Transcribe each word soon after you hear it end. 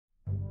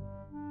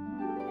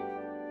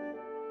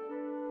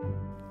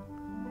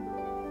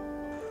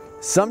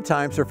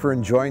Sometimes are for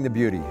enjoying the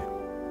beauty.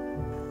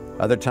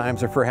 Other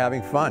times are for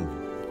having fun.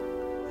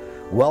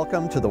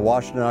 Welcome to the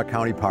Washtenaw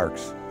County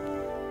Parks.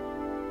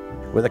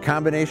 With a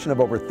combination of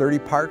over 30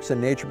 parks and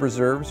nature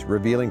preserves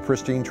revealing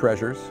pristine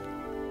treasures,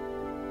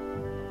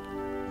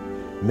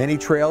 many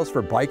trails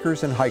for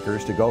bikers and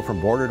hikers to go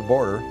from border to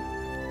border,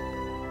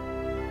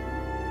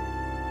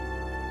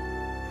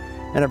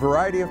 and a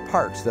variety of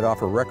parks that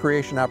offer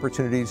recreation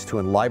opportunities to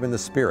enliven the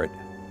spirit.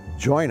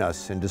 Join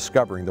us in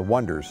discovering the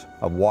wonders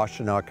of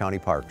Washtenaw County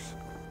Parks.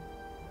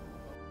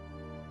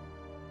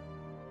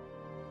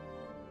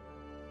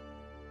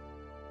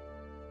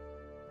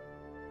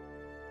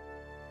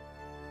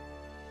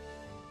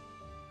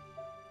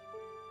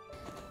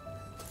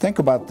 Think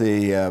about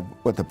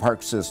what the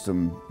park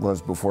system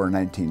was before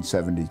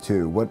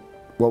 1972. What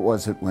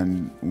was it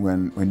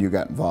when you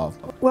got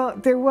involved? Well,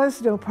 there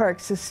was no park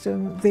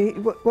system.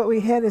 What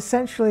we had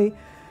essentially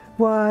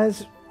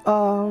was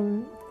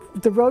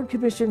the Road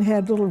Commission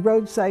had little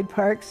roadside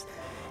parks,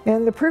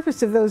 and the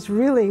purpose of those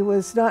really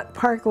was not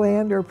park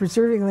land or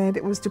preserving land.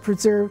 It was to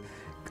preserve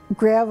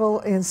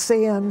gravel and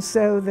sand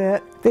so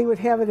that they would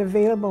have it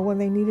available when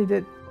they needed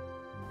it.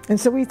 And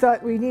so we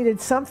thought we needed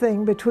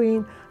something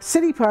between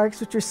city parks,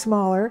 which are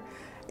smaller,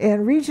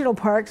 and regional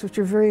parks, which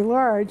are very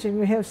large, and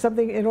you have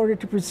something in order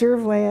to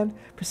preserve land,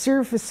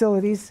 preserve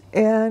facilities,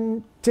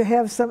 and to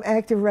have some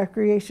active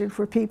recreation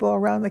for people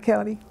around the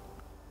county.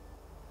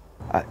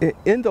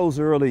 In those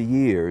early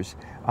years,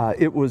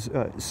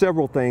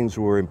 several things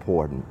were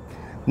important.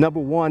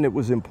 Number one, it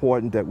was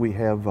important that we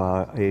have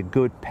a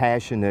good,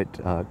 passionate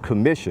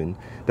commission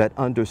that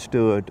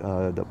understood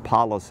the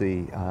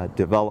policy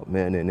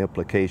development and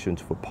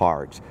implications for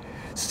parks.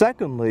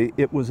 Secondly,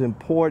 it was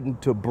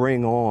important to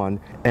bring on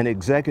an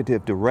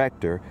executive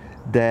director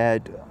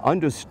that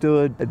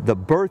understood the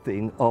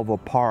birthing of a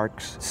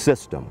parks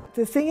system.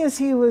 The thing is,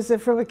 he was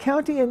from a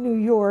county in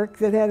New York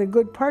that had a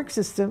good park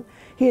system.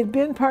 He had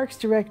been parks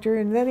director,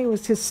 and then he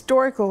was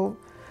historical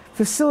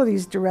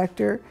facilities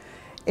director,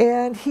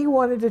 and he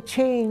wanted to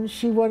change.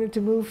 He wanted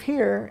to move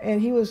here, and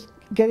he was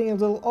getting a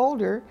little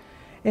older,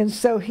 and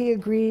so he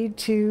agreed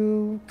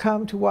to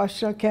come to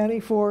Washtenaw County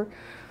for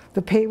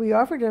the pay we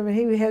offered him, and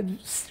he had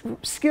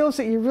skills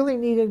that you really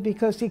needed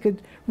because he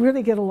could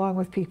really get along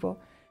with people.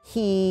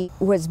 He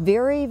was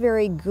very,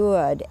 very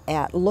good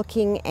at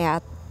looking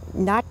at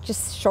not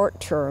just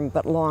short-term,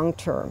 but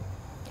long-term.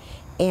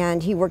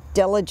 And he worked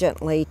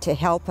diligently to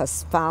help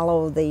us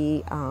follow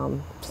the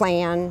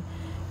plan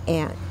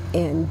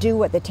and do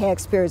what the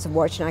taxpayers of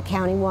Washtenaw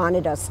County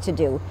wanted us to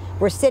do.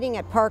 We're sitting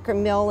at Parker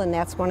Mill, and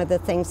that's one of the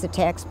things the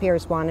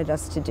taxpayers wanted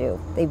us to do.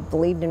 They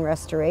believed in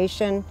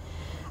restoration.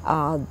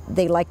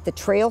 They liked the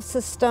trail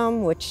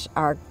system, which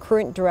our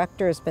current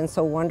director has been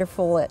so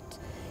wonderful at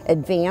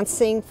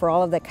advancing for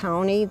all of the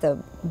county.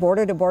 The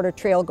border-to-border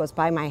trail goes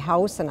by my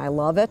house, and I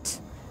love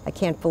it. I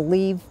can't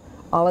believe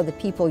all of the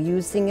people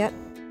using it.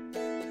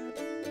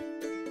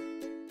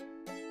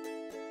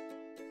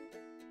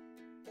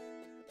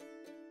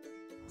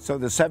 So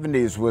the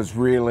 70s was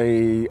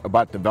really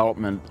about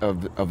development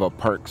of a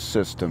park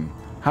system.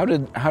 How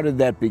did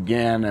that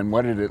begin, and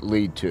what did it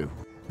lead to?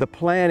 The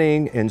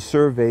planning and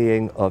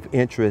surveying of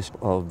interest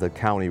of the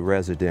county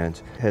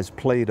residents has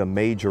played a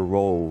major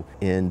role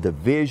in the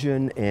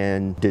vision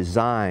and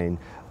design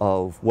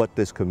of what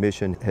this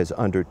commission has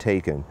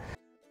undertaken.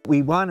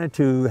 We wanted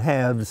to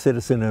have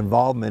citizen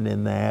involvement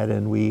in that,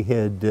 and we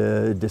had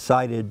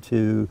decided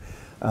to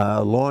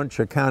launch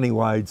a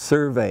countywide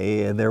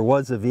survey, and there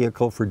was a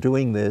vehicle for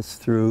doing this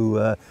through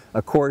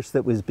a course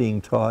that was being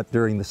taught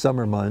during the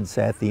summer months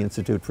at the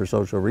Institute for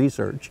Social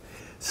Research.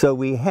 So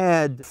we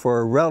had, for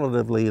a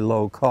relatively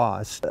low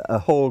cost, a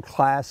whole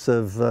class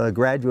of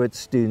graduate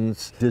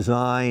students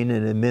design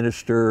and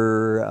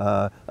administer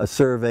a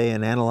survey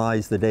and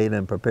analyze the data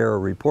and prepare a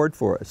report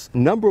for us.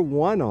 Number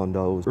one on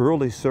those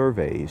early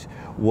surveys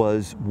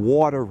was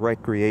water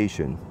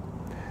recreation.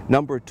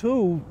 Number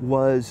two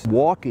was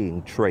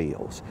walking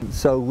trails.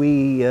 So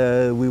we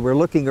were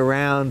looking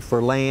around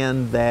for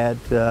land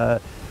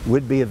that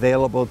would be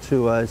available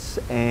to us,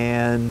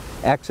 and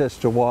access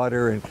to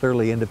water, and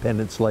clearly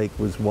Independence Lake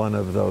was one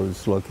of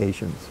those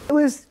locations.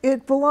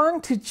 It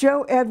belonged to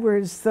Joe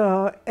Edwards,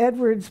 the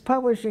Edwards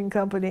Publishing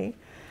Company,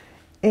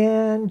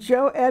 and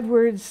Joe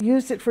Edwards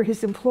used it for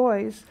his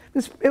employees.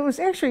 It was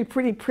actually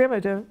pretty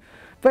primitive,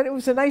 but it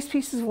was a nice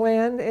piece of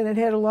land, and it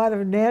had a lot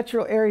of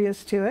natural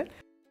areas to it.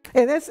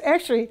 And that's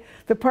actually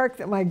the park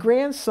that my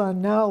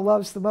grandson now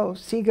loves the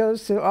most. He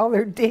goes to all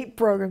their date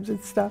programs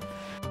and stuff.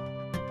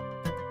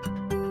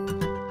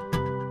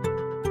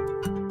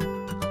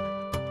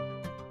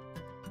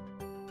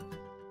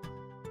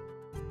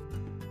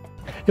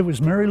 It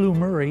was Mary Lou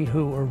Murray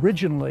who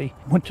originally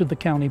went to the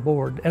county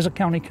board as a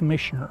county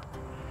commissioner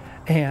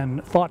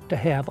and fought to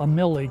have a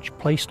millage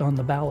placed on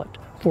the ballot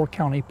for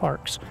county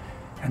parks.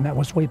 And that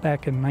was way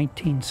back in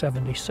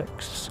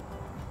 1976.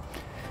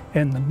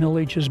 And the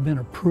millage has been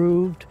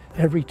approved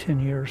every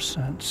 10 years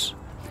since.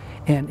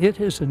 And it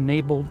has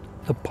enabled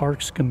the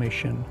Parks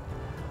Commission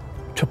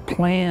to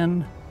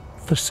plan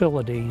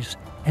facilities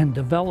and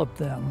develop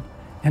them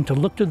and to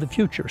look to the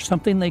future,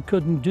 something they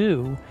couldn't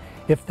do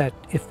if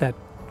that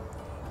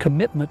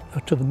commitment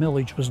to the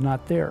millage was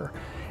not there.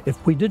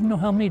 If we didn't know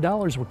how many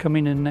dollars were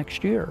coming in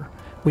next year,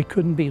 we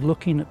couldn't be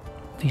looking at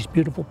these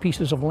beautiful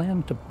pieces of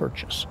land to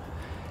purchase.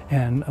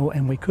 And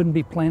we couldn't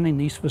be planning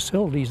these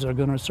facilities that are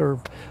going to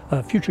serve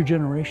future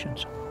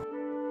generations.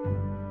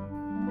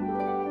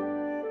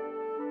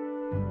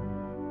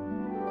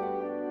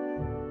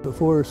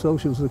 Before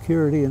Social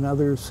Security and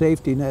other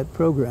safety net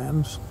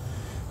programs,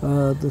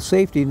 the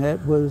safety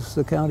net was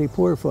the county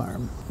poor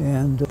farm,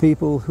 and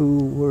people who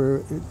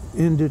were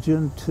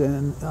indigent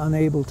and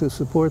unable to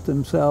support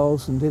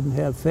themselves and didn't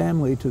have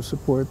family to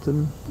support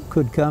them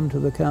could come to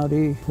the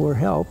county for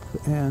help,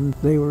 and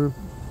they were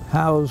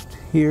housed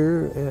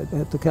here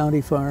at the county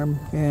farm,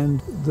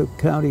 and the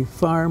county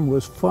farm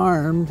was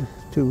farmed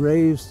to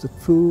raise the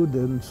food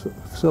and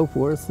so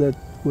forth that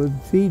would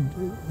feed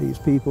these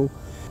people.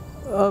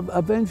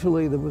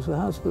 Eventually there was a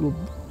hospital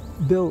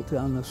built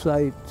on the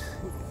site,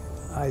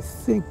 I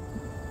think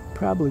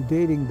probably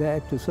dating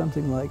back to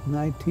something like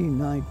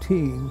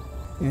 1919,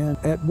 and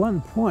at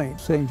one point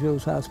St.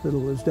 Joe's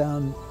Hospital was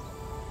down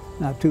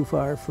not too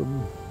far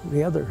from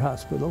the other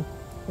hospital,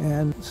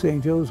 and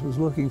St. Joe's was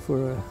looking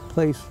for a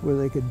place where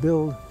they could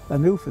build a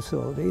new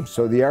facility.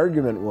 So the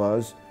argument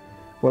was,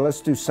 well,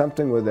 let's do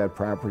something with that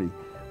property.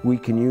 We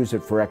can use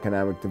it for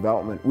economic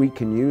development. We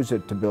can use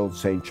it to build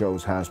St.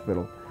 Joe's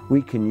Hospital.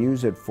 We can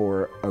use it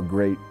for a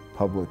great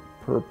public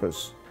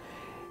purpose.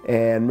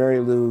 And Mary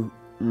Lou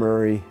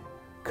Murray,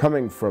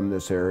 coming from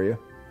this area,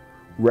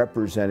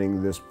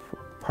 representing this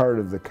part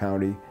of the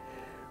county,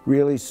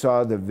 really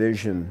saw the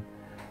vision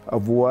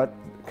of what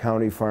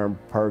County Farm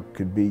Park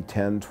could be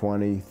 10,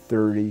 20,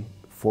 30,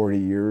 40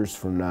 years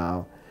from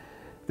now.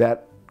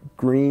 That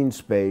green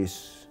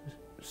space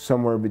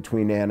somewhere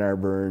between Ann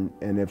Arbor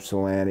and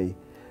Ypsilanti,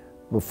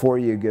 before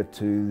you get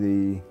to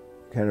the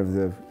kind of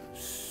the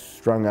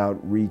strung out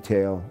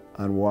retail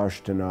on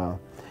Washtenaw,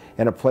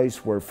 and a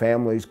place where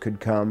families could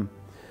come,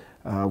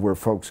 where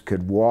folks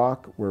could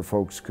walk, where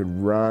folks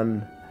could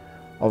run,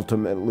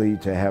 ultimately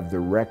to have the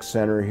rec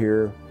center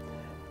here.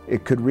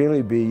 It could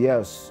really be,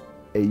 yes,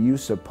 a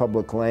use of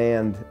public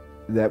land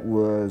that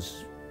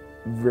was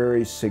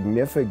very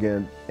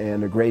significant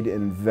and a great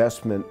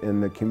investment in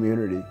the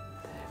community.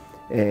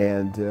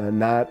 And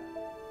not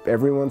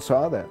everyone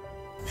saw that.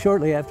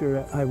 Shortly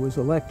after I was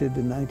elected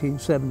in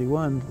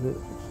 1971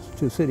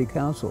 to City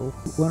Council,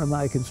 one of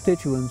my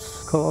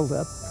constituents called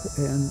up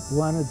and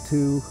wanted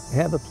to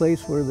have a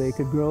place where they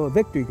could grow a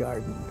victory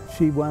garden.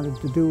 She wanted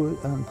to do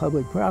it on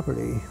public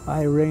property.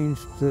 I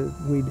arranged that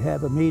we'd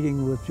have a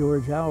meeting with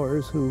George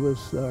Hours, who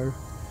was our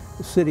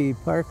City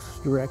Parks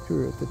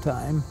Director at the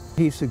time.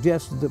 He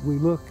suggested that we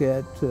look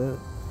at the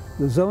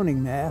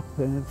zoning map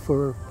and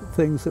for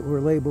things that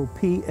were labeled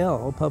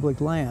PL, public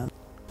land.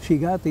 She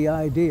got the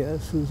idea,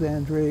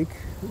 Suzanne Drake,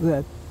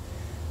 that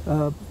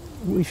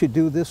we should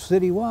do this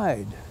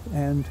citywide,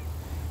 and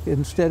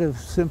instead of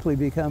simply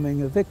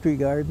becoming a victory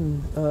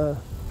garden,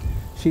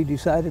 she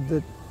decided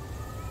that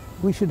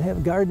we should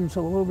have gardens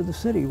all over the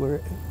city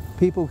where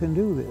people can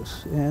do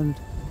this.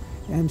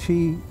 And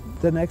she,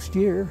 the next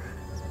year,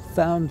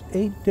 found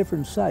 8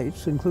 different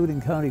sites,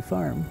 including County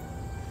Farm,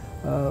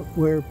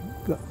 where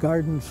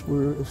gardens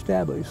were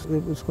established.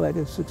 It was quite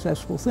a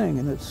successful thing,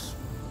 and its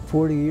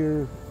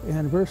 40-year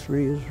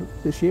anniversary is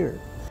this year.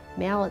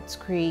 Mallett's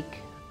Creek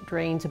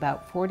drains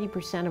about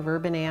 40% of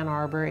urban Ann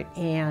Arbor,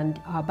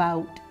 and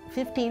about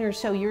 15 or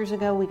so years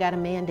ago we got a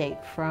mandate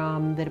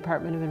from the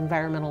Department of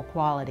Environmental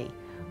Quality.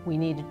 We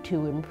needed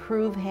to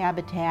improve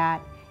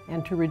habitat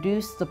and to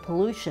reduce the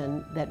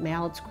pollution that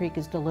Mallett's Creek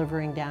is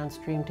delivering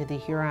downstream to the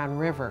Huron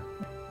River.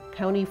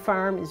 County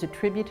Farm is a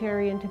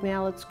tributary into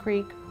Mallett's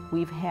Creek.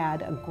 We've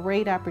had a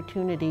great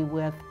opportunity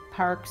with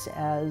Parks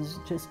as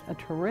just a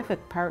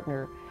terrific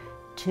partner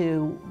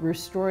to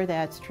restore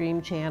that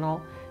stream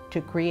channel, to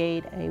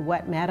create a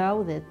wet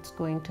meadow that's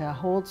going to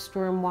hold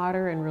storm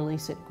water and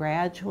release it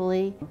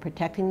gradually,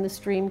 protecting the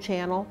stream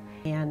channel.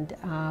 And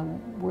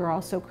we're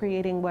also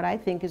creating what I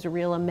think is a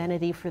real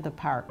amenity for the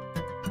park.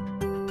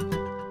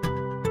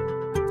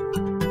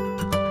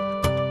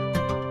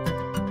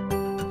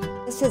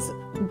 This has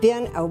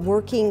been a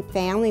working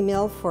family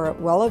mill for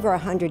well over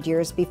 100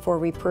 years before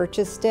we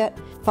purchased it.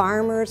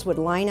 Farmers would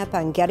line up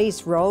on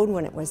Getty's Road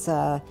when it was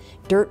a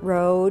dirt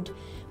road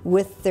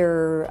with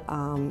their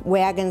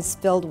wagons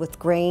filled with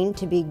grain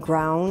to be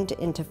ground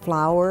into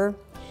flour.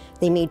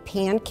 They made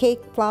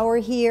pancake flour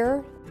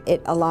here.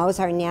 It allows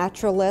our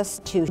naturalists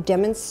to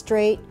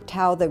demonstrate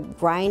how the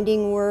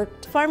grinding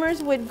worked.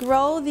 Farmers would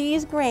grow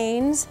these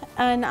grains,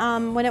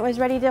 and when it was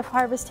ready to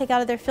harvest, take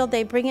out of their field,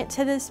 they bring it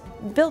to this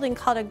building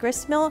called a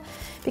grist mill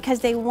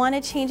because they want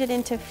to change it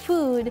into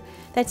food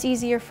that's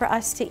easier for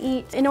us to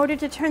eat. In order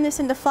to turn this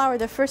into flour,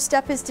 the first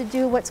step is to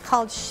do what's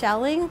called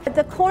shelling.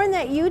 The corn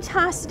that you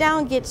toss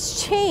down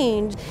gets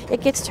changed.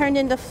 It gets turned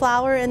into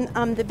flour and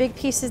the big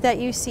pieces that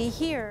you see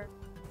here.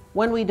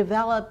 When we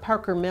developed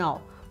Parker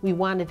Mill, we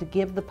wanted to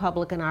give the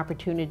public an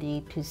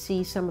opportunity to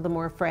see some of the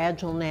more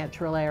fragile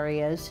natural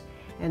areas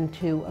and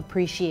to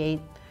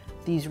appreciate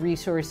these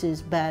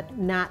resources, but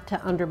not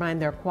to undermine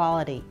their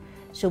quality.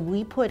 So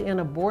we put in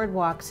a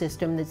boardwalk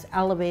system that's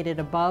elevated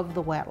above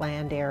the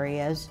wetland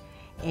areas,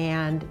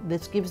 and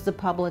this gives the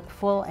public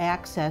full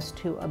access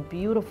to a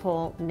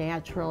beautiful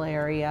natural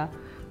area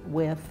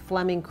with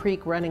Fleming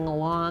Creek running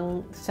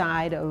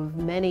alongside of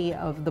many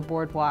of the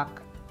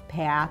boardwalk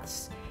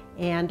paths,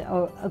 and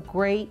a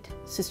great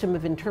system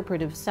of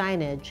interpretive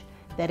signage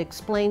that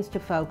explains to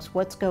folks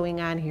what's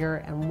going on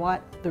here and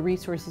what the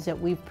resources that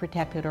we've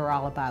protected are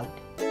all about.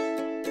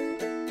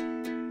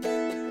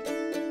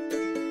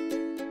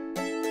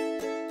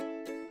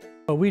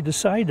 We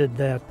decided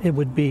that it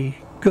would be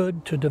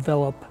good to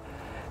develop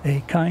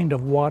a kind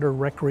of water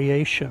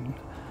recreation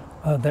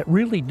that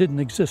really didn't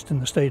exist in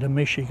the state of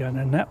Michigan,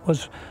 and that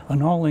was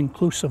an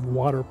all-inclusive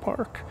water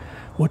park,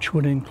 which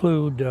would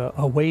include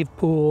a wave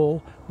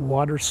pool,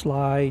 water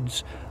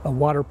slides, a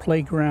water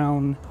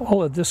playground,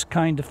 all of this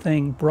kind of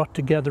thing brought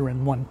together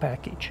in one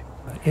package.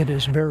 It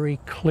is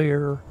very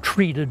clear,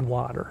 treated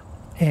water,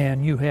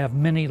 and you have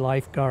many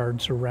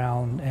lifeguards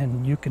around,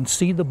 and you can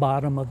see the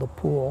bottom of the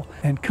pool,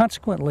 and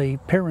consequently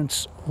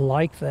parents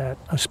like that,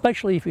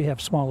 especially if you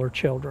have smaller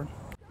children.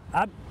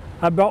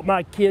 I brought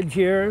my kids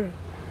here,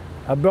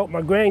 I brought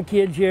my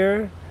grandkids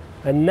here,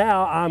 and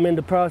now I'm in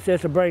the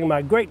process of bringing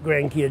my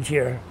great-grandkids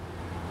here.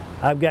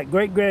 I've got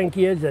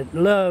great-grandkids that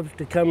love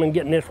to come and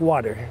get in this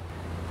water.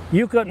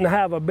 You couldn't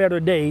have a better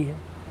day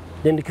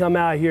than to come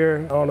out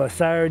here on a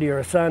Saturday or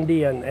a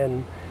Sunday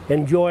and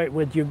enjoy it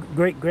with your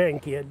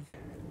great-grandkids.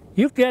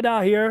 You get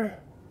out here,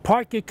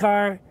 park your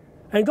car,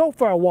 and go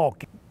for a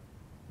walk.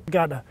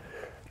 Got a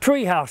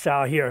tree house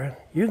out here.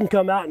 You can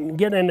come out and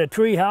get in the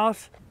tree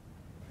house,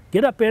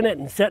 get up in it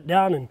and sit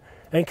down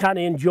and kind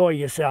of enjoy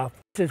yourself.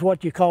 This is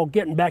what you call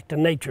getting back to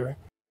nature.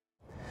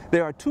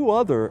 There are two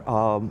other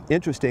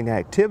interesting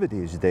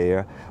activities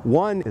there.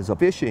 One is a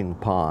fishing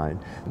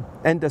pond,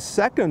 and the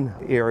second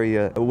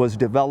area was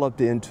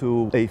developed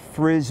into a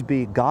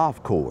Frisbee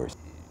golf course.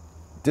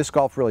 Disc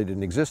golf really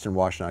didn't exist in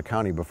Washtenaw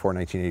County before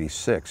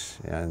 1986,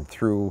 and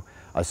through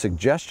a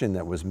suggestion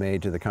that was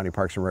made to the County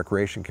Parks and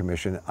Recreation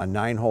Commission, a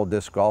 9-hole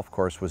disc golf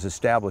course was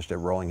established at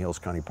Rolling Hills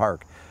County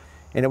Park.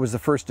 And it was the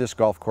first disc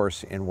golf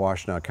course in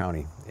Washtenaw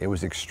County. It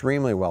was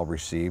extremely well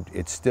received.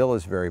 It still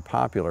is very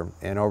popular,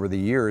 and over the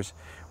years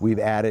we've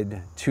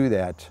added to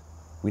that.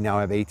 We now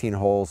have 18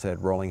 holes at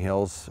Rolling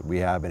Hills. We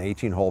have an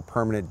 18-hole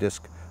permanent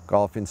disc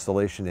golf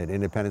installation at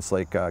Independence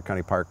Lake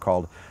County Park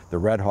called the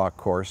Red Hawk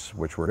course,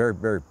 which we're very,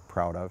 very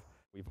proud of.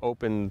 We've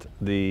opened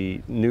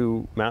the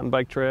new mountain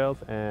bike trails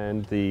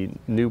and the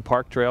new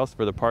park trails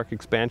for the park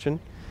expansion.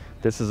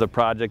 This is a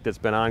project that's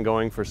been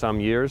ongoing for some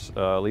years,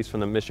 at least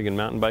from the Michigan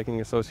Mountain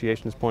Biking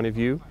Association's point of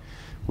view.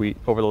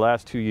 Over the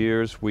last 2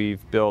 years, we've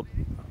built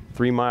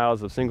 3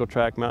 miles of single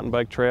track mountain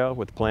bike trail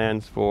with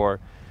plans for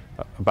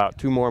about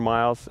 2 more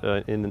miles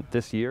in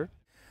this year.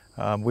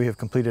 We have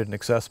completed an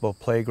accessible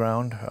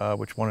playground,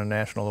 which won a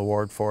national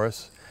award for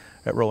us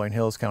at Rolling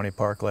Hills County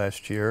Park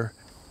last year.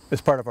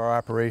 As part of our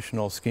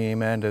operational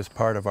scheme and as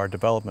part of our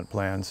development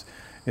plans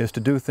is to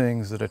do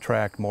things that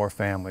attract more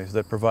families,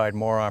 that provide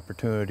more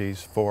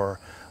opportunities for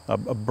a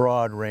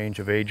broad range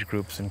of age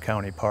groups in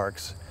county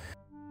parks.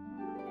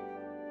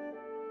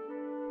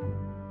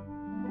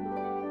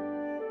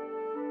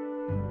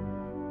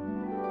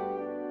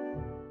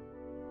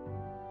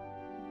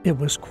 It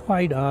was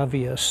quite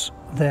obvious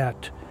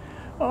that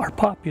our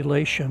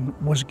population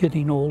was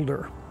getting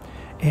older,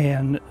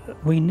 and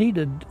we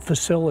needed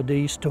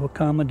facilities to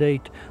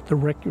accommodate the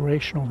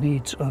recreational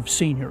needs of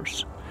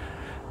seniors.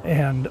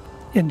 And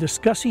in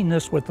discussing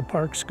this with the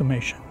Parks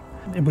Commission,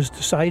 it was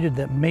decided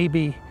that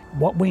maybe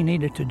what we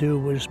needed to do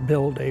was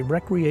build a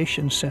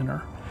recreation center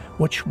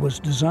which was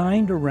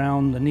designed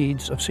around the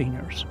needs of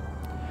seniors.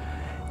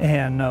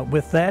 And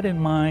with that in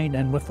mind,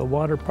 and with the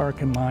water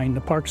park in mind,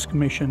 the Parks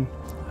Commission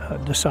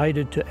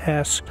decided to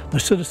ask the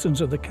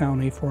citizens of the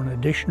county for an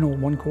additional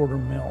 1/4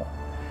 mil.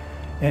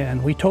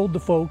 And we told the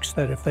folks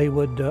that if they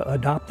would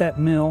adopt that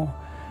mill,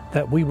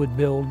 that we would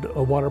build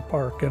a water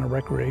park and a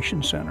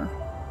recreation center.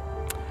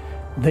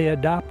 They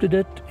adopted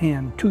it,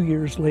 and 2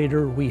 years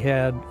later we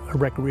had a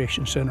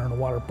recreation center and a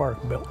water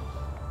park built.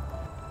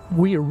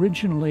 We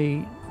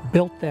originally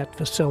built that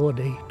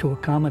facility to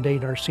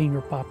accommodate our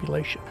senior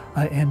population,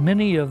 and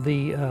many of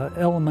the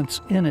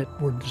elements in it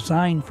were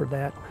designed for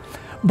that.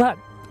 But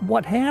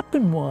what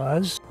happened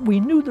was, we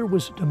knew there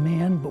was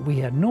demand, but we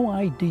had no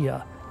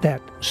idea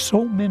that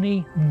so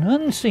many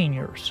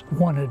non-seniors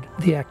wanted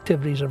the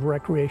activities of a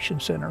recreation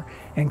center.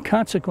 And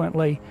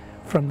consequently,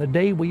 from the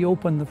day we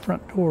opened the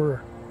front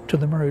door to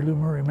the Mary Lou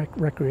Murray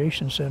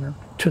Recreation Center,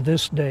 to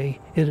this day,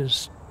 it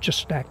is just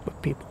stacked with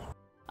people.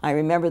 I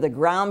remember the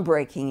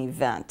groundbreaking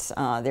event.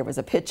 There was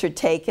a picture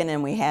taken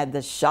and we had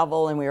the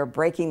shovel and we were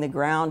breaking the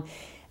ground.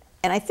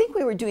 And I think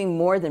we were doing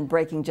more than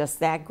breaking just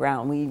that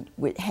ground.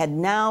 We had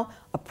now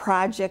a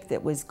project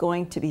that was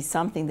going to be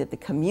something that the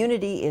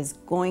community is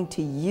going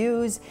to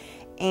use,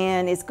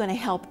 and it's going to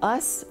help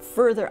us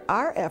further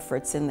our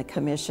efforts in the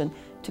commission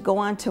to go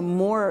on to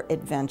more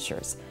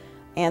adventures.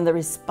 And the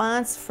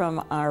response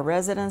from our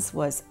residents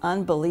was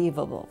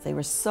unbelievable. They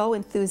were so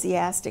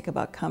enthusiastic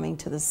about coming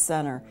to the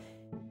center.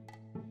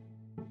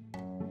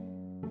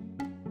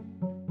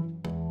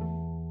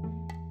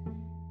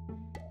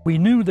 We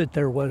knew that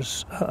there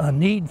was a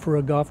need for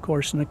a golf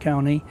course in the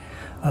county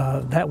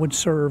that would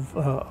serve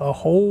a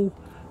whole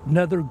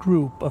another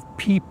group of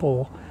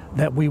people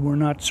that we were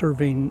not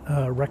serving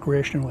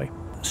recreationally.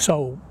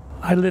 So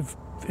I live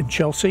in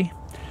Chelsea,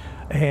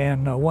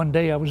 and one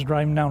day I was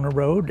driving down the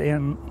road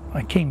and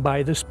I came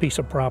by this piece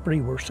of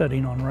property we're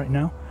sitting on right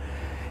now,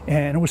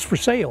 and it was for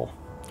sale.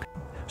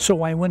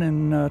 So I went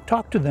and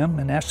talked to them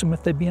and asked them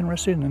if they'd be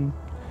interested in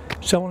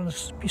selling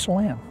this piece of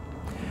land.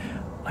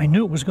 I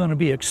knew it was going to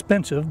be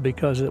expensive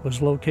because it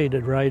was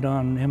located right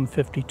on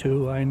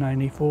M52,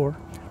 I-94,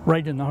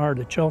 right in the heart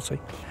of Chelsea.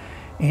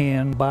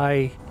 And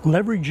by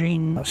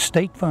leveraging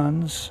state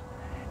funds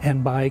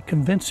and by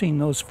convincing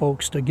those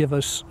folks to give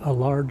us a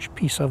large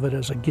piece of it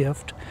as a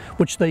gift,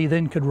 which they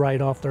then could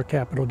write off their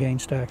capital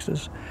gains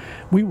taxes,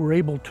 we were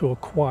able to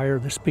acquire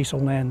this piece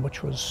of land,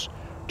 which was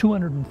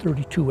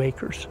 232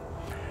 acres,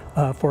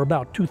 for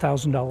about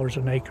 $2,000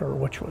 an acre,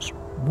 which was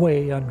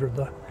way under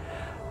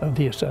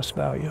the assessed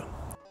value.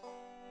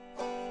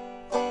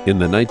 In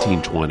the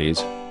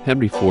 1920s,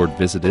 Henry Ford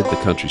visited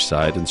the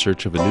countryside in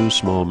search of a new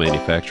small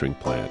manufacturing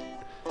plant.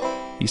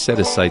 He set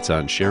his sights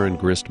on Sharon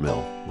grist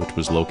mill, which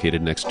was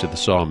located next to the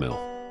sawmill.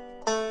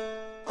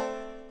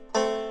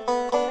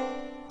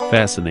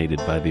 Fascinated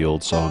by the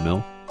old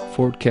sawmill,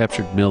 Ford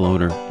captured mill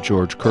owner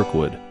George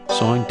Kirkwood,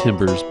 sawing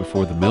timbers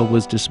before the mill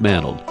was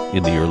dismantled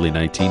in the early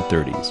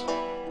 1930s.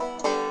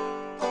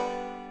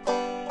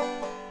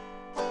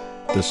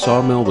 The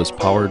sawmill was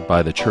powered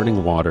by the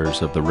churning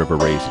waters of the River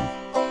Raisin.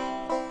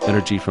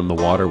 Energy from the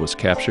water was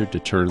captured to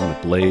turn the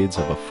blades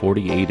of a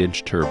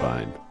 48-inch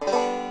turbine.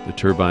 The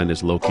turbine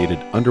is located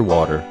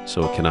underwater,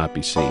 so it cannot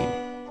be seen.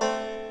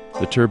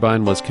 The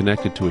turbine was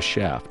connected to a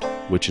shaft,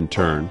 which in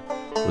turn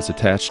was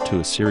attached to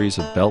a series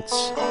of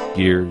belts,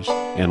 gears,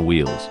 and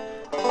wheels,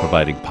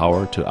 providing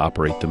power to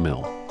operate the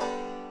mill.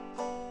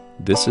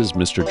 This is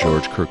Mr.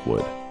 George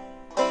Kirkwood.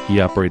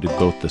 He operated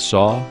both the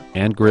saw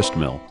and grist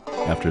mill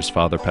after his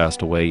father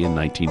passed away in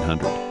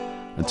 1900,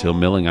 until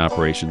milling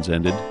operations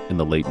ended in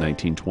the late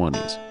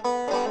 1920s.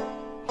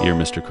 Here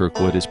Mr.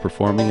 Kirkwood is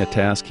performing a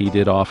task he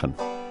did often,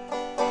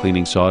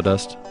 cleaning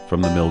sawdust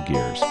from the mill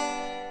gears.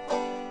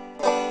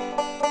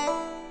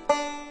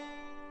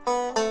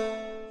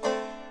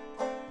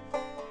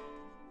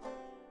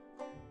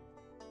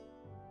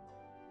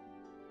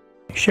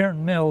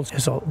 Sharon Mills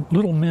is a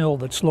little mill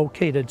that's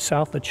located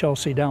south of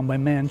Chelsea down by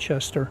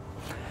Manchester.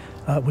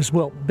 It was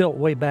built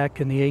way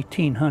back in the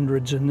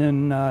 1800s, and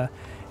then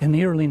in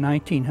the early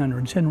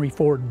 1900s, Henry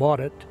Ford bought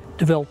it,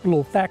 developed a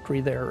little factory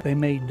there. They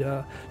made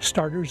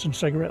starters and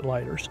cigarette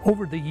lighters.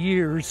 Over the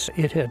years,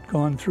 it had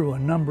gone through a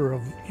number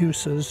of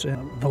uses,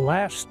 and the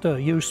last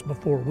use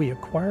before we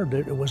acquired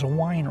it, it was a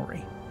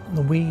winery.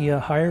 We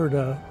hired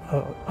an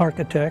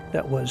architect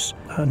that was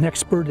an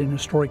expert in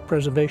historic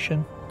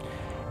preservation,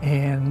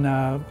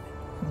 and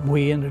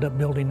we ended up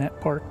building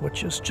that park,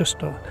 which is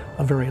just a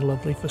very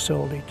lovely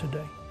facility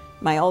today.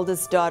 My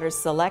oldest daughter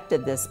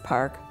selected this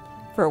park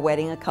for a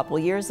wedding a couple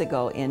years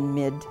ago in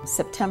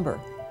mid-September.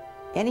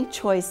 Any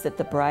choice that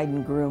the bride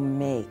and groom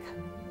make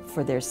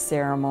for their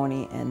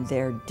ceremony and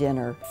their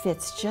dinner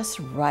fits just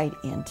right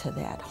into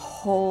that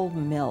whole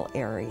mill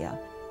area.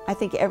 I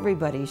think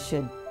everybody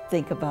should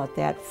think about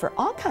that for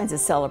all kinds of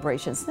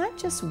celebrations, not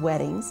just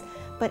weddings,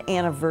 but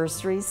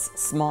anniversaries,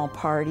 small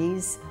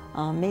parties,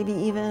 maybe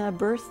even a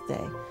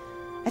birthday.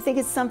 I think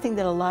it's something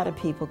that a lot of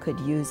people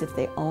could use if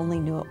they only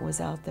knew it was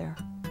out there.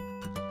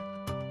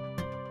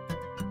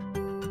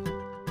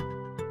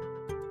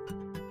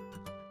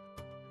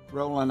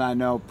 Roland, I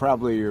know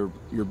probably your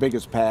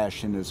biggest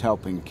passion is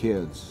helping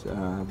kids.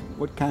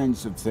 What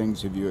kinds of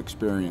things have you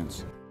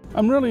experienced?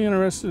 I'm really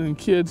interested in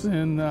kids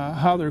and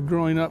how they're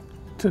growing up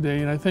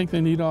today, and I think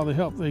they need all the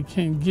help they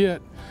can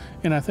get,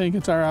 and I think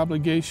it's our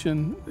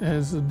obligation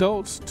as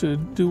adults to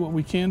do what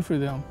we can for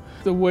them.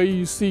 The way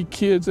you see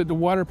kids at the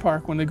water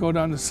park when they go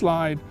down the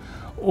slide,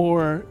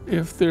 or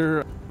if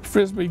they're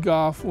frisbee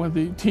golf with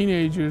the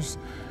teenagers,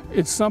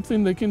 it's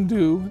something they can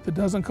do that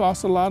doesn't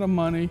cost a lot of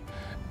money,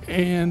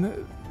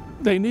 and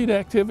they need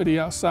activity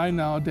outside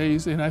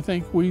nowadays, and I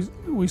think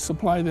we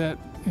supply that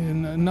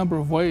in a number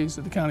of ways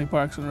at the County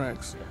Parks and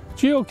Recs.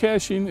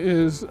 Geocaching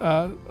is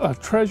a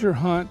treasure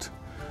hunt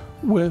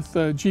with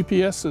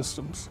GPS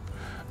systems.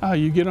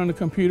 You get on the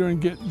computer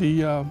and get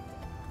the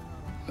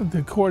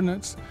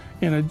coordinates,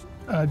 and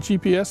a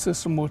GPS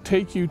system will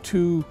take you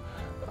to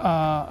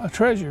a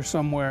treasure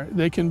somewhere.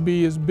 They can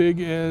be as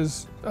big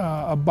as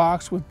a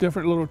box with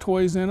different little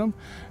toys in them,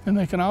 and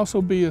they can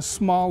also be as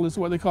small as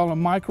what they call a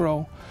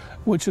micro,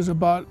 which is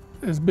about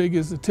as big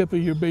as the tip of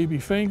your baby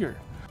finger.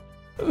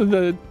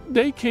 The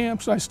day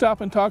camps, I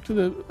stop and talk to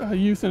the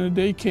youth in the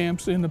day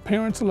camps, and the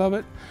parents love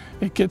it.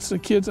 It gets the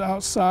kids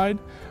outside,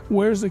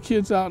 wears the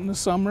kids out in the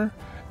summer,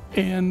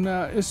 and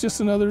it's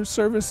just another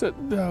service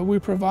that we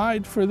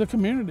provide for the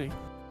community.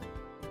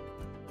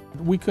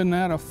 We could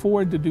not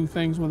afford to do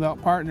things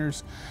without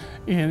partners,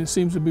 and it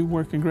seems to be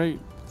working great.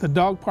 The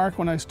dog park,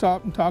 when I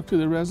stop and talk to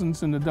the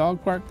residents in the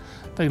dog park,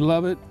 they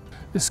love it.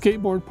 The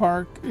skateboard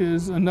park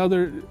is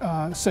another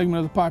segment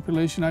of the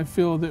population I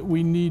feel that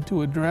we need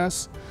to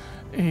address,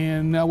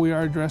 and now we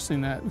are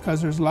addressing that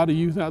because there's a lot of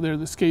youth out there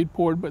that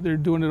skateboard, but they're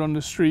doing it on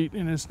the street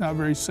and it's not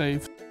very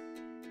safe.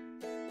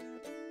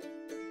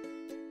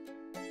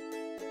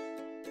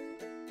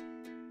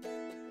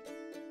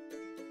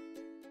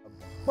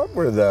 What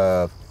were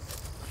the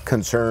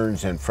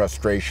concerns and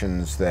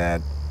frustrations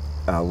that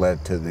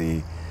led to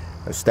the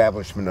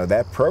establishment of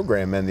that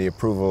program and the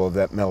approval of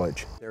that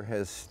millage? There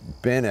has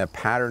been a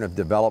pattern of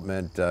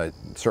development,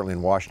 certainly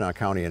in Washtenaw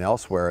County and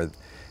elsewhere,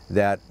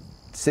 that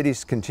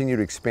cities continue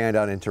to expand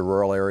out into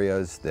rural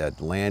areas, that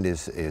land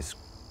is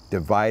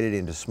divided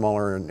into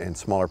smaller and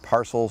smaller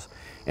parcels,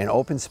 and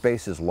open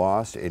space is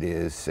lost. It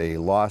is a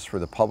loss for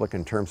the public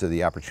in terms of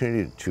the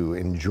opportunity to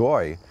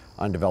enjoy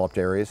undeveloped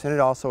areas, and it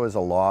also is a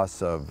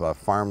loss of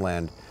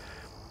farmland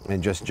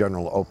and just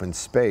general open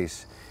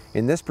space.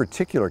 In this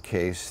particular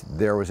case,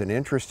 there was an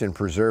interest in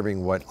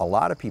preserving what a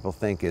lot of people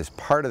think is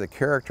part of the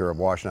character of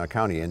Washtenaw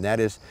County, and that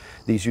is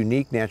these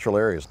unique natural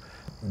areas.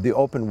 The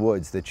open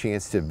woods, the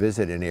chance to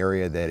visit an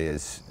area that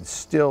is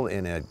still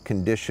in a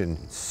condition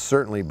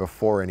certainly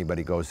before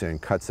anybody goes in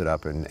and cuts it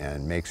up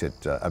and makes it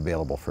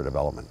available for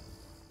development.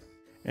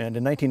 And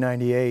in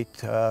 1998,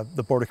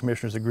 the Board of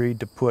Commissioners agreed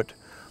to put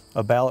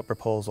a ballot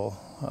proposal,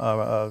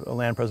 a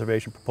land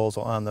preservation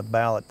proposal on the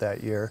ballot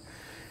that year.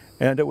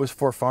 And it was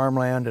for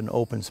farmland and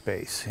open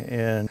space.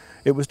 And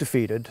it was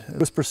defeated. It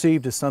was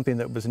perceived as something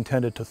that was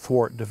intended to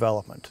thwart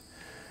development.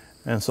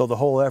 And so the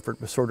whole effort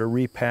was sort of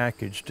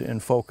repackaged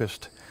and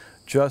focused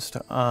just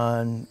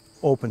on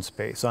open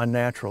space, on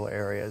natural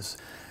areas.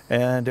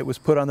 And it was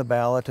put on the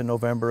ballot in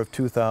November of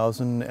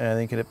 2000, and I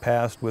think it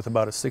passed with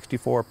about a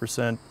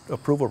 64%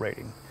 approval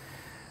rating.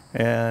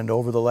 And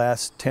over the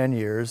last 10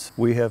 years,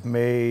 we have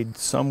made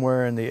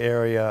somewhere in the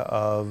area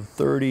of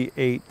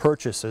 38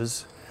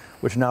 purchases,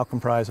 which now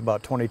comprise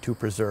about 22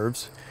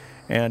 preserves.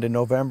 And in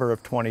November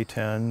of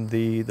 2010,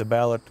 the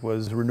ballot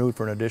was renewed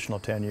for an additional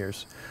 10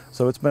 years.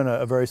 So it's been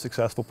a very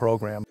successful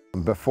program.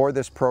 Before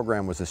this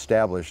program was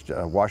established,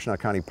 Washtenaw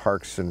County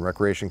Parks and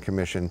Recreation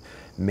Commission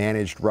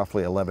managed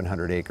roughly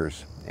 1,100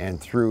 acres.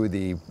 And through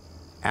the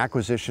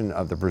acquisition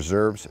of the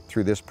preserves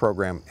through this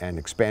program and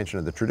expansion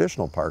of the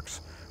traditional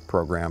parks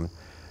program,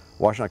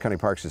 Washtenaw County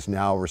Parks is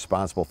now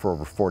responsible for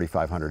over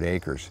 4,500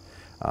 acres.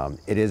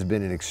 It has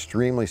been an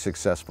extremely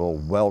successful,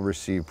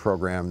 well-received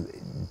program,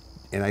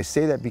 and I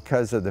say that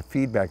because of the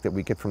feedback that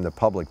we get from the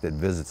public that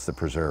visits the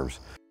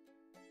preserves.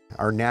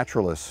 Our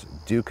naturalists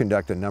do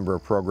conduct a number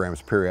of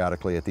programs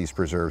periodically at these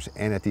preserves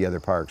and at the other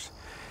parks.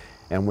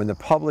 And when the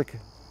public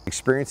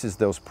experiences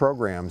those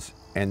programs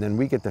and then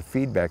we get the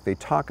feedback, they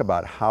talk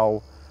about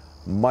how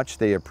much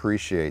they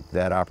appreciate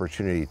that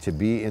opportunity to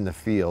be in the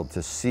field,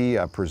 to see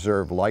a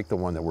preserve like the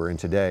one that we're in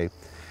today,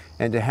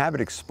 and to have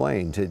it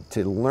explained,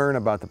 to learn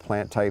about the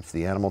plant types,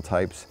 the animal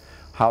types,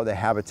 how the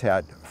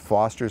habitat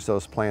fosters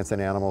those plants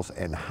and animals,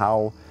 and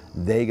how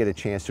they get a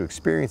chance to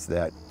experience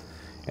that.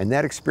 And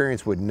that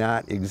experience would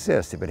not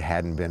exist if it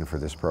hadn't been for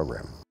this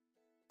program.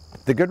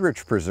 The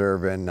Goodrich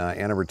Preserve in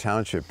Ann Arbor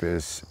Township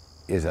is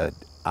an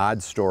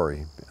odd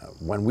story.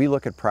 When we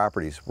look at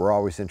properties, we're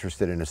always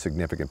interested in a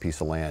significant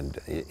piece of land.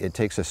 It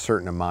takes a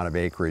certain amount of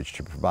acreage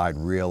to provide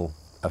real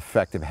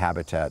effective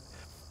habitat.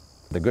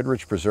 The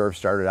Goodrich Preserve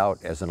started out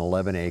as an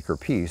 11-acre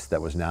piece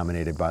that was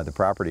nominated by the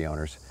property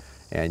owners,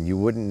 and you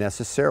wouldn't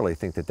necessarily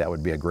think that that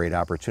would be a great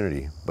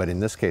opportunity, but in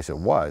this case it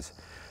was.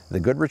 The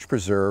Goodrich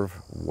Preserve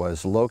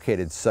was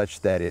located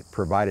such that it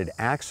provided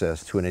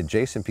access to an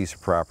adjacent piece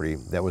of property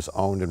that was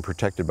owned and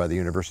protected by the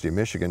University of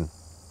Michigan,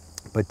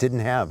 but didn't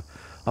have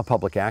a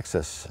public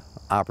access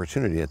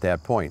opportunity at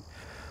that point.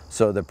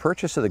 So the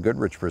purchase of the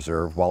Goodrich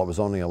Preserve, while it was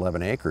only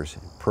 11 acres,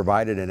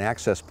 provided an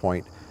access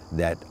point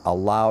that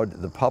allowed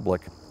the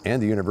public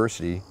and the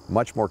university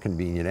much more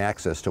convenient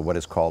access to what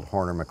is called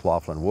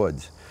Horner-McLaughlin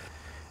Woods.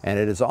 And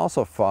it has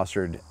also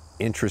fostered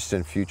interest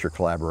in future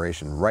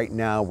collaboration. Right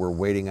now we're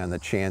waiting on the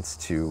chance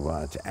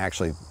to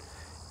actually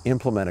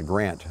implement a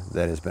grant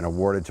that has been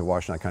awarded to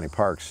Washtenaw County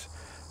Parks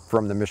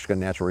from the Michigan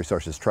Natural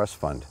Resources Trust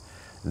Fund.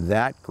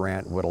 That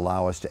grant would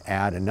allow us to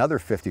add another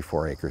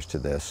 54 acres to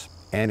this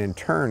and in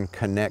turn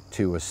connect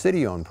to a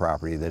city-owned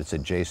property that is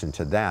adjacent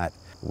to that,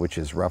 which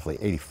is roughly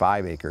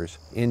 85 acres.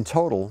 In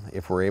total,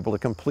 if we're able to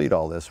complete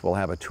all this, we'll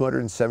have a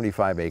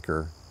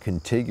 275-acre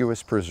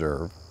contiguous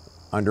preserve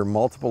under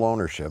multiple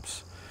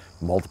ownerships,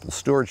 multiple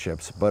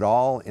stewardships, but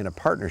all in a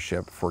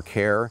partnership for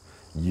care,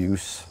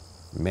 use,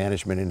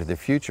 management into the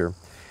future.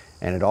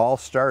 And it all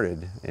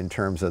started in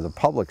terms of the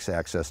public's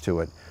access to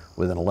it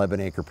with an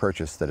 11-acre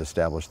purchase that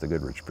established the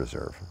Goodrich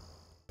Preserve.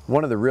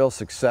 One of the real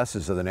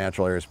successes of the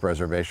Natural Areas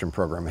Preservation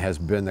Program has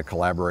been the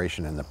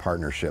collaboration and the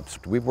partnerships.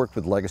 We've worked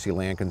with Legacy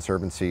Land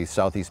Conservancy,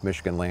 Southeast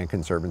Michigan Land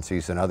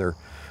Conservancies, and other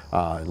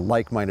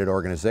like-minded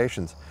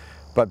organizations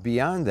But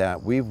beyond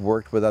that, we've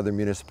worked with other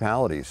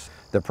municipalities.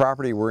 The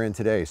property we're in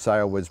today,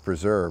 Scioto Woods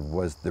Preserve,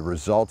 was the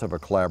result of a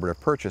collaborative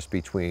purchase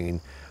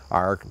between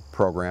our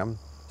program,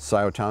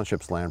 Scioto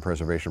Township's Land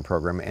Preservation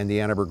Program, and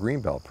the Ann Arbor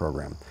Greenbelt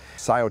Program.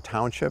 Scioto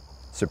Township,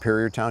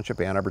 Superior Township,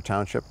 Ann Arbor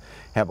Township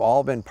have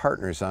all been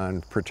partners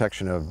on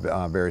protection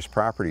of various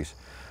properties.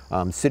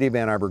 City of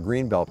Ann Arbor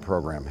Greenbelt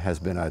Program has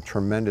been a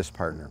tremendous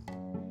partner.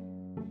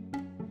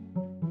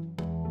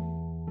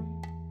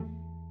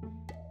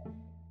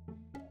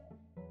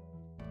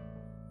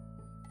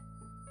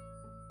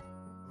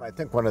 I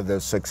think one of the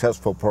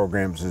successful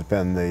programs has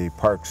been the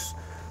park's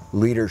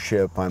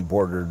leadership on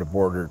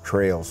border-to-border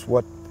trails.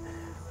 What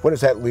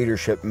has that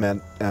leadership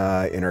meant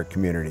in our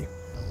community?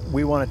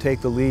 We want to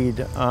take the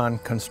lead on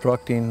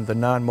constructing the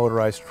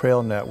non-motorized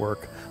trail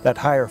network, that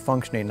higher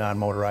functioning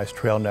non-motorized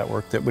trail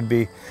network that would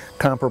be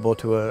comparable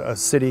to a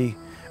city,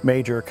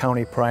 major,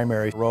 county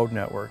primary road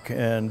network.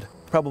 And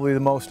probably the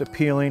most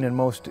appealing and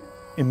most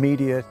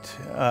immediate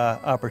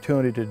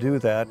opportunity to do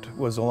that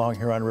was along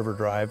Huron River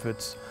Drive.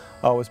 It's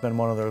always been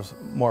one of those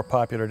more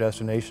popular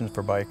destinations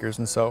for bikers,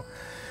 and so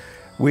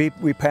we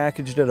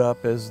packaged it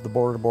up as the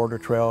border-to-border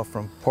trail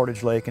from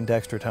Portage Lake in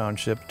Dexter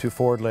Township to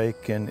Ford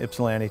Lake in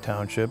Ypsilanti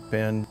Township,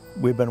 and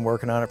we've been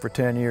working on it for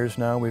 10 years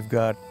now. We've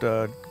got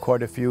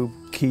quite a few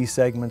key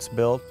segments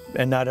built,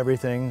 and not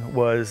everything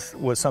was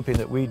something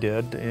that we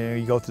did.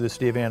 You go through the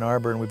city of Ann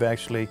Arbor, and we've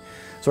actually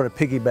sort of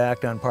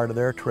piggybacked on part of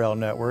their trail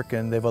network,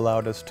 and they've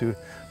allowed us to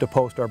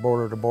post our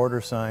border-to-border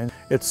sign.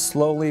 It's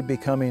slowly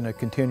becoming a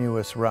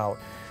continuous route.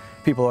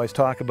 People always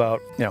talk about,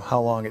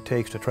 how long it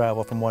takes to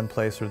travel from one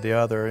place or the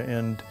other,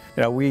 and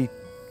we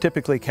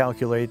typically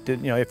calculate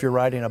that, if you're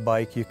riding a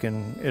bike, you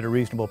can, at a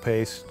reasonable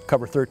pace,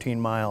 cover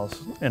 13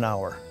 miles an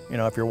hour.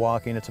 If you're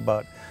walking, it's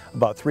about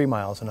 3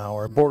 miles an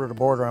hour. Border to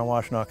border on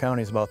Washtenaw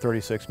County is about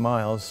 36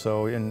 miles,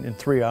 so in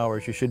 3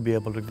 hours you should be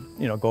able to,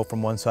 go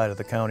from one side of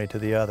the county to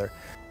the other.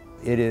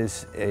 It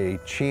is a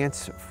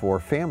chance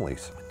for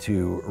families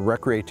to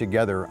recreate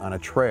together on a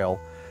trail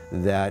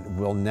that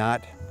will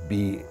not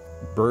be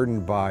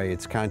burdened by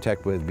its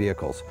contact with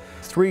vehicles.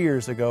 3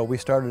 years ago, we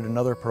started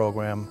another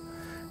program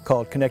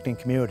called Connecting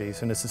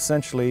Communities, and it's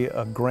essentially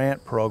a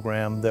grant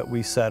program that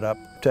we set up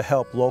to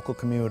help local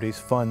communities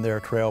fund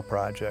their trail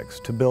projects,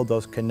 to build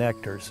those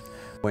connectors.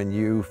 When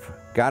you've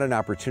got an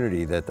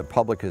opportunity that the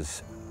public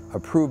has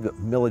approved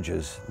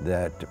millages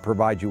that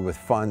provide you with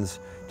funds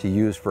to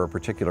use for a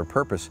particular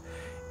purpose,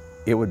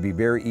 it would be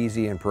very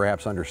easy and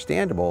perhaps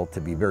understandable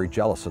to be very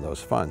jealous of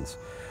those funds.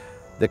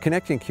 The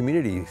Connecting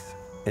Communities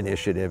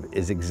initiative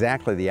is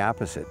exactly the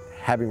opposite.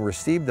 Having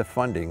received the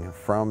funding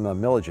from the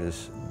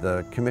millages,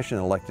 the commission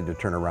elected to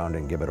turn around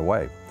and give it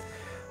away.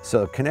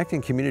 So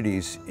Connecting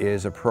Communities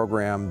is a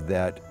program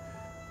that,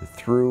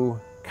 through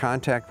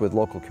contact with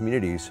local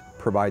communities,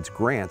 provides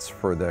grants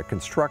for the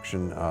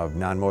construction of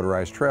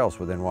non-motorized trails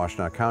within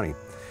Washtenaw County.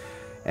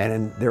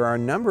 And there are a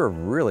number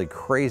of really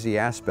crazy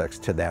aspects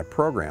to that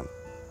program.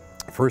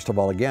 First of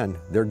all, again,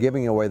 they're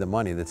giving away the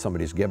money that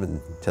somebody's given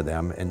to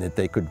them and that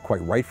they could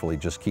quite rightfully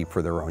just keep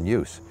for their own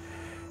use.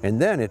 And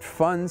then it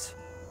funds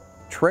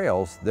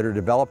trails that are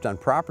developed on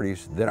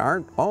properties that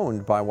aren't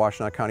owned by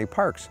Washtenaw County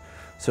Parks.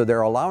 So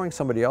they're allowing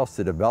somebody else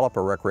to develop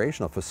a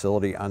recreational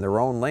facility on their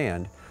own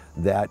land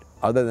that,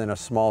 other than a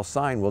small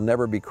sign, will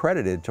never be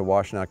credited to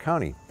Washtenaw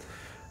County.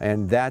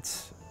 And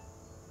that's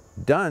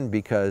done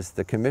because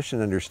the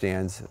commission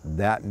understands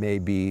that may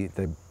be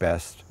the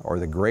best or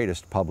the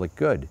greatest public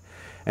good.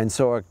 And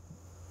so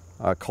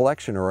a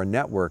collection or a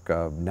network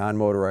of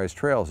non-motorized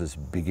trails is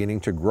beginning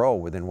to grow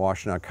within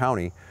Washtenaw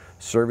County,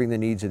 serving the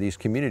needs of these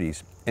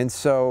communities. And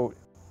so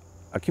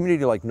a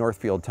community like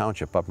Northfield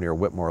Township up near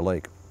Whitmore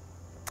Lake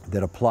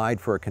that applied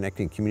for a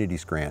Connecting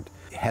Communities grant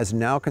has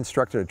now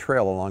constructed a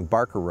trail along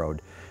Barker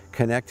Road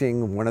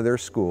connecting one of their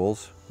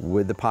schools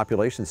with the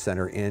population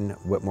center in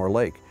Whitmore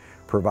Lake,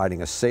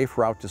 providing a safe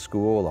route to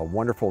school, a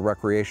wonderful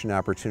recreation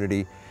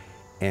opportunity,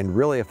 and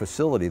really a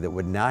facility that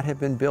would not have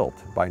been built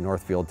by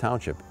Northfield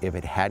Township if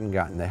it hadn't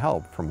gotten the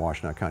help from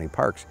Washtenaw County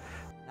Parks.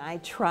 I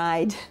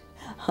tried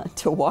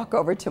to walk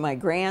over to my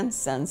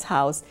grandson's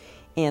house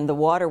in the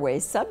Waterway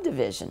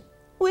subdivision,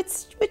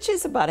 which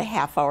is about a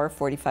half-hour,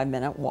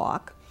 45-minute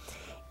walk.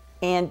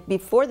 And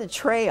before the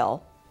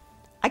trail,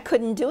 I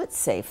couldn't do it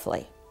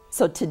safely.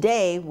 So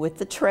today, with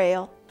the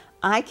trail,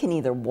 I can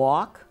either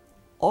walk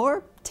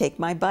or take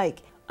my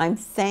bike. I'm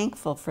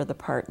thankful for the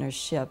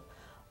partnership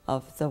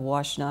of the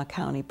Washtenaw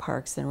County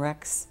Parks and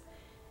Recs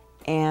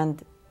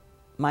and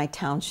my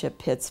township,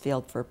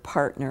 Pittsfield, for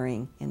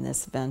partnering in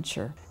this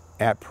venture.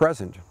 At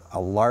present, a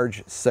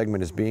large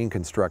segment is being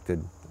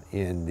constructed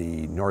in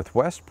the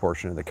northwest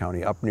portion of the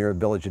county, up near the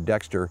village of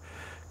Dexter,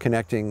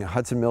 connecting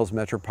Hudson Mills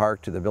Metro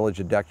Park to the village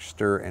of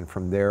Dexter, and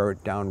from there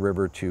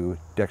downriver to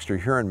Dexter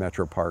Huron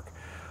Metro Park,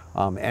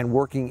 and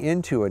working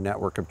into a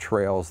network of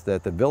trails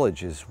that the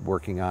village is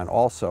working on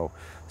also.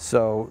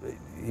 So,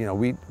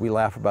 we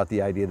laugh about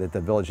the idea that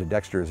the village of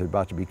Dexter is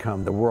about to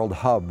become the world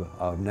hub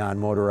of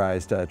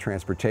non-motorized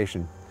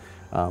transportation.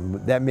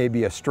 That may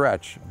be a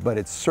stretch, but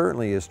it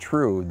certainly is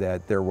true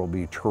that there will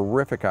be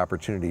terrific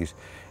opportunities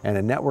and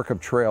a network of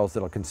trails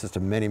that'll consist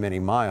of many, many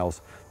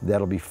miles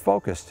that'll be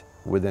focused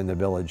within the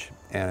village,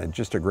 and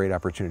just a great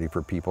opportunity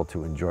for people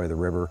to enjoy the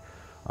river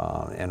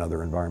and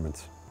other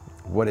environments.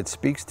 What it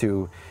speaks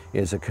to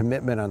is a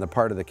commitment on the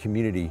part of the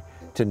community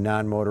to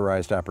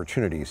non-motorized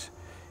opportunities.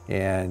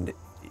 And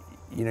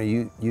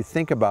you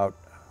think about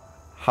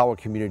how a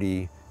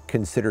community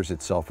considers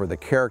itself, or the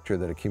character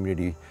that a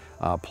community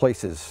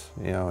places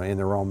in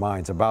their own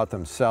minds about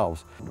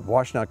themselves.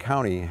 Washtenaw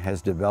County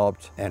has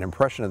developed an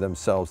impression of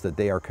themselves that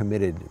they are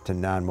committed to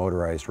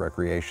non-motorized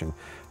recreation,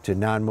 to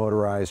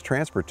non-motorized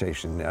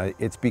transportation.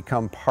 It's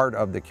become part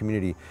of the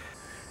community.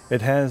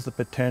 It has the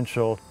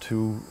potential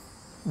to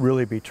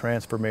really be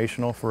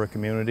transformational for a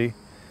community.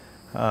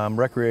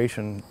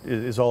 Recreation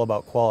is all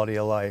about quality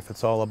of life.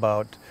 It's all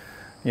about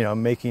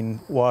making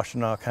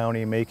Washtenaw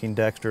County, making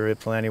Dexter,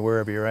 Ypsilanti,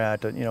 wherever you're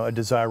at, a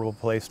desirable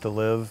place to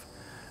live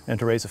and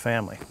to raise a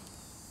family.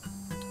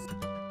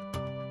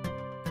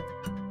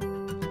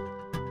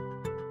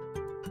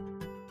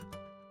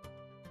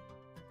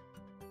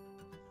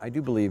 I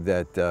do believe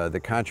that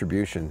the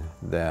contribution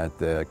that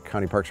the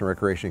County Parks and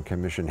Recreation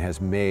Commission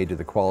has made to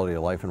the quality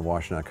of life in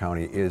Washtenaw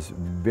County is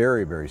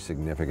very, very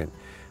significant.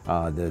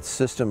 The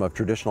system of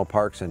traditional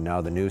parks and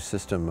now the new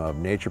system of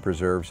nature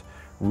preserves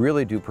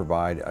really do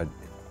provide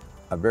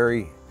a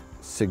very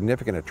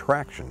significant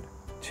attraction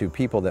to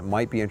people that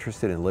might be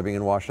interested in living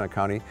in Washtenaw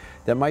County,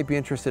 that might be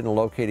interested in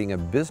locating a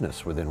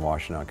business within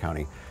Washtenaw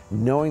County.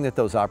 Knowing that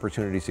those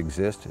opportunities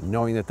exist,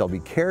 knowing that they'll be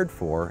cared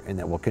for and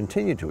that will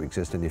continue to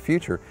exist in the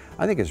future,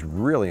 I think is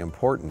really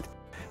important.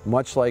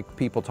 Much like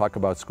people talk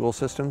about school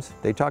systems,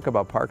 they talk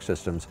about park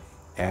systems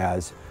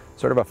as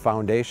sort of a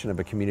foundation of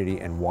a community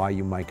and why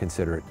you might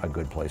consider it a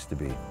good place to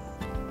be.